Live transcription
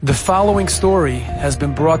The following story has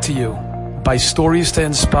been brought to you by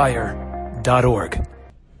StoriesToInspire.org.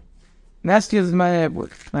 Last year is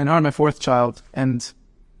my fourth child, and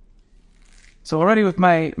so already with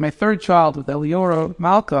my third child, with Eliora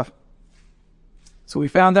Malka, so we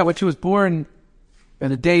found out when she was born,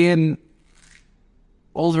 and a day in,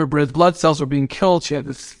 all of her blood cells were being killed. She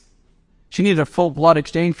needed a full blood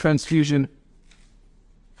exchange transfusion.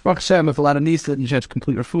 Baruch Hashem, with a lot of nisa, and she had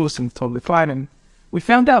complete refuah, and totally fine. And we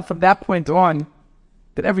found out from that point on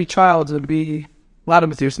that every child would be a lot of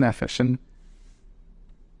Mesiras Nefesh, and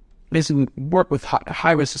basically work with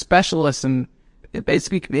high-risk specialists, and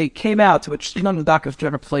it came out, which none of the doctors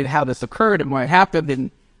ever played how this occurred and why it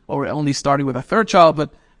happened, or only starting with a third child, but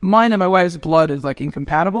mine and my wife's blood is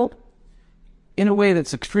incompatible in a way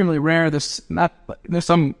that's extremely rare. There's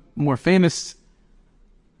some more famous,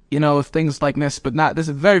 things like this, but this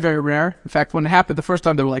is very, very rare. In fact, when it happened the first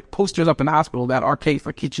time, there were posters up in the hospital about our case,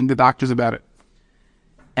 teaching the doctors about it.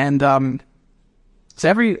 And so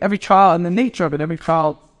every child, and the nature of it, every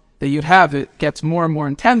child that you'd have, it gets more and more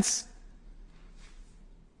intense.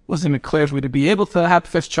 Wasn't clear if we'd be able to have a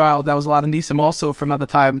fifth child. That was a lot of nisim also from another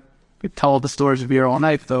time. We'd tell the stories of here all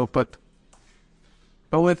night though, but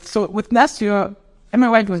with Nessia, and my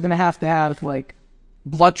wife was gonna have to have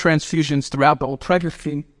blood transfusions throughout the whole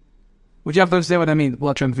pregnancy. Would you have to understand what I mean?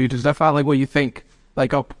 Blood transfusions. That's not what you think.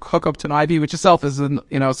 Hook up to an IV, which itself is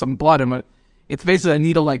some blood in it. It's basically a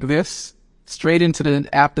needle like this, straight into the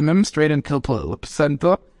abdomen, straight into the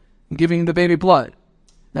placenta, giving the baby blood.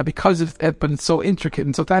 Now, because of it, but it's so intricate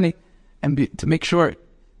and so tiny, and to make sure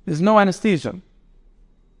there's no anesthesia.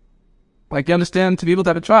 You understand, to be able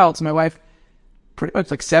to have a child, so my wife, pretty much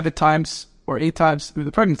 7 times or 8 times through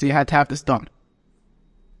the pregnancy, had to have this done.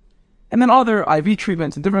 And then other IV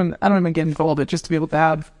treatments and different, I don't even get involved in it, just to be able to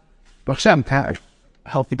have, Baruch Hashem, a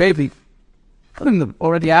healthy baby.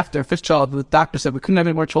 Already after fifth child, the doctor said we couldn't have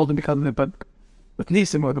any more children because of it, but with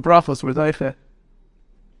Nisim or the Brachos were Zayfe.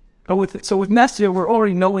 But with Nessia, we're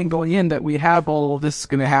already knowing going in that we have all of this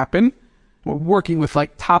going to happen. We're working with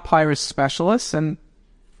top high-risk specialists, and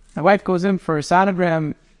my wife goes in for a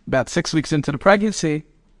sonogram about 6 weeks into the pregnancy,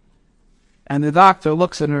 and the doctor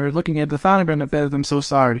looks at her, looking at the sonogram, and says, "I'm so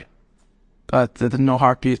sorry, but there's no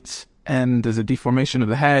heartbeats, and there's a deformation of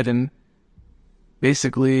the head, and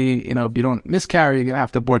basically, if you don't miscarry, you're going to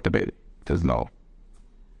have to abort the baby." There's no.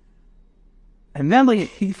 And then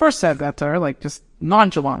he first said that to her, just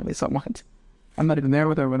nonchalantly somewhat. I'm not even there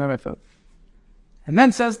with her, whatever I felt. And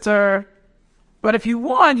then says to her, "But if you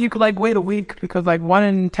want, you could wait a week, because 1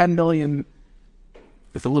 in 10 million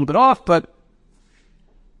is a little bit off, but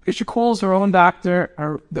if she calls her own doctor,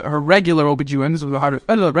 her regular OBGYN, this was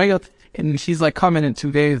a regular, and she's coming in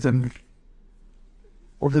 2 days, and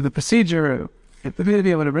over the procedure, if the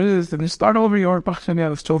baby, whatever it is, and start over your children, you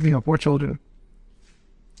have 4 children."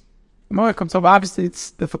 My wife comes over, obviously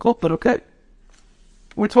it's difficult, but okay.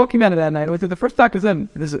 We're talking about it that night. The first doctor's in,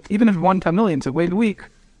 even if 1 in 10 million, so wait a week.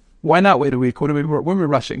 Why not wait a week? When we're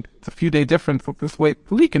rushing? It's a few day difference. Just wait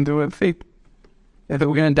a week and do it. And then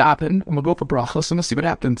we're going to adopt it, and we'll go for brachos, and we'll see what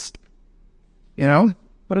happens.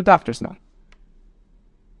 What do doctors know?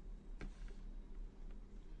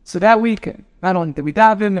 So that weekend, not only did we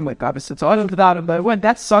dive in, and obviously it's all of the daven, but when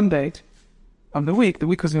that Sunday of the week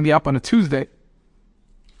was going to be up on a Tuesday.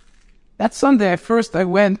 That Sunday, first I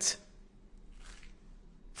went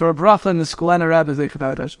for a bracha in the Skolana Rebbe.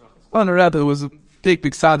 Skolana Rebbe was a big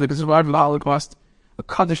tzaddik who survived the Holocaust, a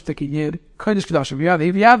Kaddish Tiki Yid, Kaddish Kedosh.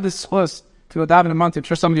 If you have this chus to go daven in Monty, I'm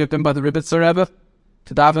sure some of you have been by the Rebbe Rebbe,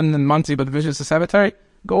 to daven in Monty by the Visions Cemetery.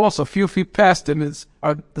 Go also, a few feet past him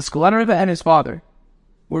are the Skolana Rebbe and his father.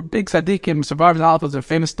 We're big tzaddikim, survived the Holocaust. There are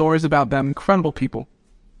famous stories about them, incredible people.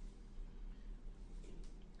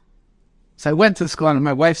 So I went to the Skolana.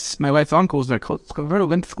 My wife's uncles, they're converted,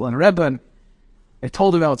 went to Skolana Rebbe, and I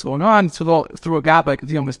told him about what's going on. Through a gap, I could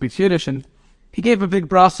speak Yiddish, and he gave a big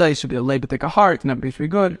brasa. He should be a lay but take a heart, and everything should be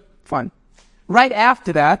good. Fine. Right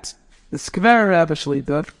after that, the Skver Rebbe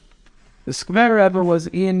Shlita, the Skver Rebbe was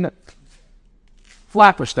in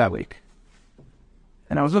Flatbush that week.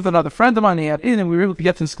 And I was with another friend of mine, and we were able to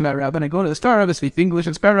get to the Skver Rebbe, and I go to the Star Rebbe, speak English,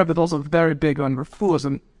 and Skver Rebbe is also very big on refuahs,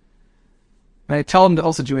 and I tell him the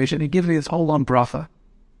whole situation. He gives me this whole long bracha.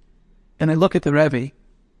 And I look at the Rebbe, and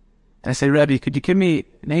I say, "Rebbe, could you give me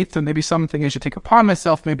an eighth, or maybe something I should take upon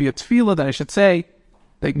myself, maybe a tefillah that I should say,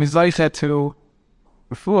 mizaychet to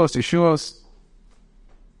refuos, yeshuos?"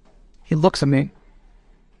 He looks at me,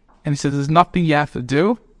 and he says, "There's nothing you have to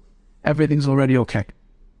do. Everything's already okay."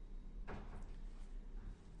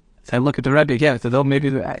 So I look at the Rebbe again. I said, "Oh, maybe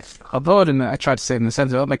and I tried to say it in the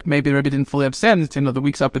sense of maybe the Rebbe didn't fully understand. The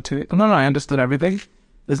week's up into it." No, I understood everything.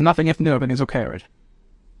 There's nothing if new, everything's okay already.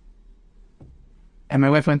 And my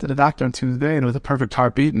wife went to the doctor on Tuesday, and it was a perfect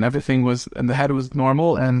heartbeat, and everything was, and the head was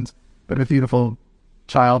normal, and but a beautiful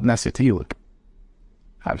child, Nesya Tiyulik.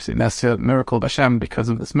 Obviously, Nesya, miracle of Hashem, because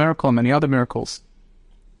of this miracle and many other miracles.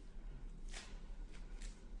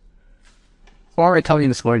 Before I tell you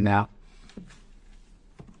the story now,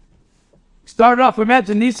 started off, we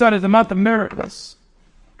mentioned Nisan is a month of miracles.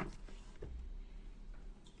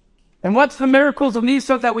 And what's the miracles of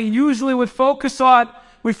Nisan that we usually would focus on?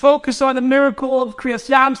 We focus on the miracle of Kriyas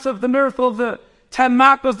Yamsuf, the miracle of the 10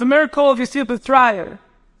 Makos, the miracle of Yisir B'Tzrayah.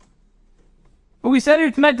 But we said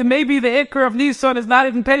here tonight that maybe the Iker of Nisan is not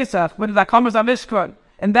even Pesach, when the Akamas HaMishkan.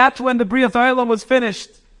 And that's when the Bria Olam was finished.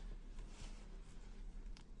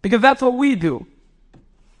 Because that's what we do.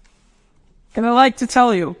 And I like to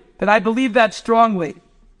tell you that I believe that strongly.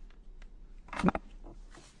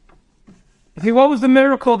 See, what was the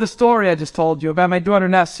miracle of the story I just told you about my daughter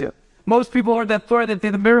Nesya? Most people heard that story that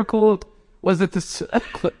the miracle was that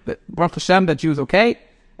Baruch Hashem, that she was okay.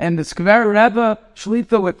 And the Skver Rebbe,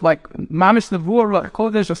 Shlita, with like Mamish Navur,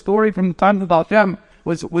 Kodesh, a story from the time of Baal Shem,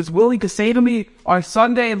 was willing to say to me on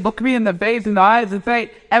Sunday and look me in the face in the eyes and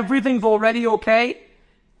say, everything's already okay.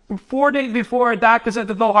 4 days before, a doctor said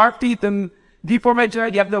there's no heartbeat and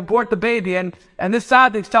deformation, you have to abort the baby. And this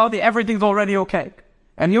Saddik's telling me everything's already okay.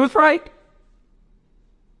 And he was right.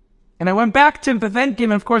 And I went back to him to thank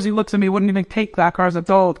him, and of course he looks at me, wouldn't even take that car as I'm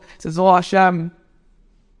told. He says, oh Hashem.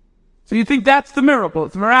 So you think that's the miracle?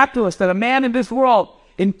 It's miraculous that a man in this world,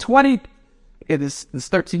 it is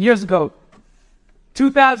 13 years ago,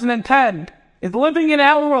 2010, is living in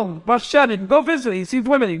our world, Baruch Hashem, go visit, he sees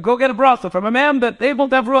women, you go get a bracha from a man that's able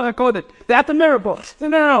to have Ruach HaKodesh. That's a miracle.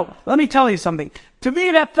 No. Let me tell you something. To me,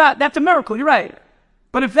 that's a miracle, you're right.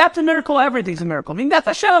 But if that's a miracle, everything's a miracle. I mean, that's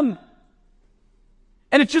Hashem.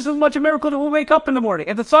 And it's just as much a miracle that we'll wake up in the morning,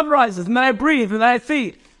 and the sun rises, and then I breathe, and then I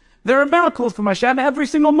see. There are miracles from Hashem every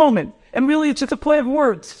single moment. And really, it's just a play of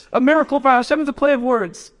words. A miracle for Hashem is a play of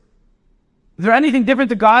words. Is there anything different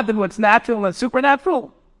to God than what's natural and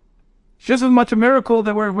supernatural? It's just as much a miracle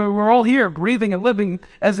that we're all here, breathing and living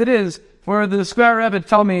as it is, for the Skver Rebbe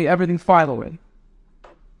tell me everything's fine away.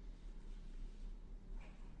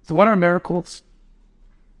 So what are miracles?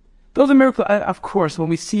 Those are miracles, of course, when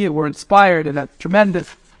we see it, we're inspired, and that's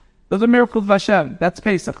tremendous. Those are miracles of Hashem. That's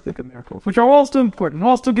Pesach, the miracles, which are also important, and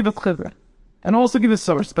also give us chivra, and also give us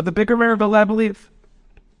source. But the bigger miracle, I believe,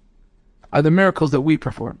 are the miracles that we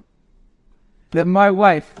perform. That my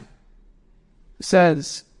wife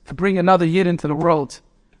says, to bring another yid into the world,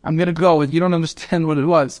 I'm going to go, and you don't understand what it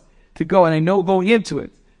was, to go, and I know going into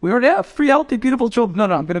it. We already have 3 healthy, beautiful children. No,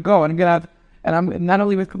 I'm going to go, and I'm going to have, and I'm not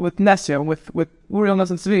only with Nesya, with Uriel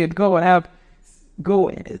Nas and Tzvi, and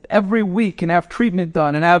go every week and have treatment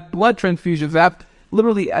done and have blood transfusions. Have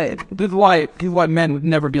literally, this is why men would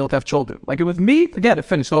never be able to have children. Like it was me, forget it,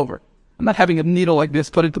 finish over. I'm not having a needle like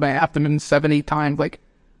this put into my abdomen 7-8 times. Like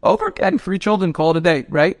over again, 3 children, call it a day,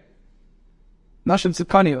 right? Nashim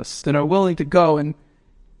Sikanios that are willing to go, and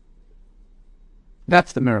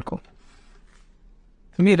that's the miracle.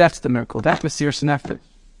 For me, that's the miracle. That's Messiah Nefesh.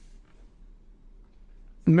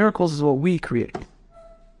 The miracles is what we create.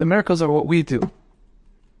 The miracles are what we do.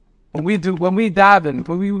 When we daven,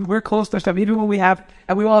 when we're close to Hashem, even when we have,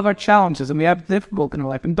 and we all have our challenges, and we have difficult in our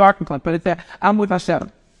life, and dark in life, but it's there, I'm with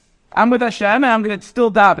Hashem. I'm with Hashem, and I'm going to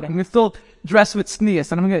still daven. I'm going to still dress with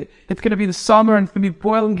tznius, and it's going to be the summer, and it's going to be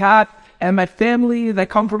boiling hot, and my family, they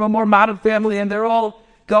come from a more modern family, and they're all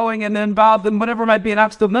going and involved in whatever it might be, and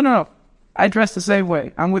I'm still, no. I dress the same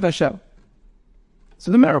way. I'm with Hashem.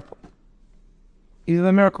 So the miracle. These are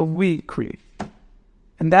the miracles we create.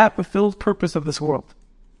 And that fulfills the purpose of this world.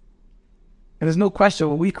 And there's no question,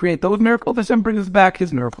 when we create those miracles, Hashem brings us back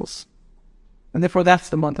His miracles. And therefore, that's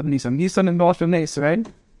the month of Nisan. Nisan and Rosh Hashanah, right?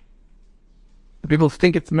 The people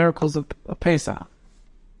think it's the miracles of Pesach.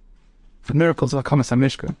 The miracles of Akamas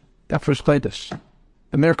HaMishkan. That first Kodesh.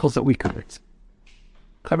 The miracles that we create.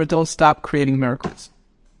 However, don't stop creating miracles.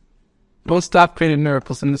 Don't stop creating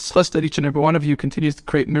miracles. And it's just that each and every one of you continues to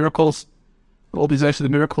create miracles. All these actually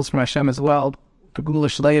the miracles from Hashem as well.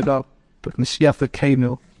 Enjoyed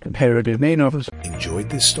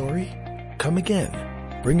this story? Come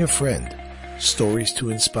again. Bring a friend.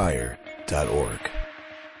 StoriesToInspire.org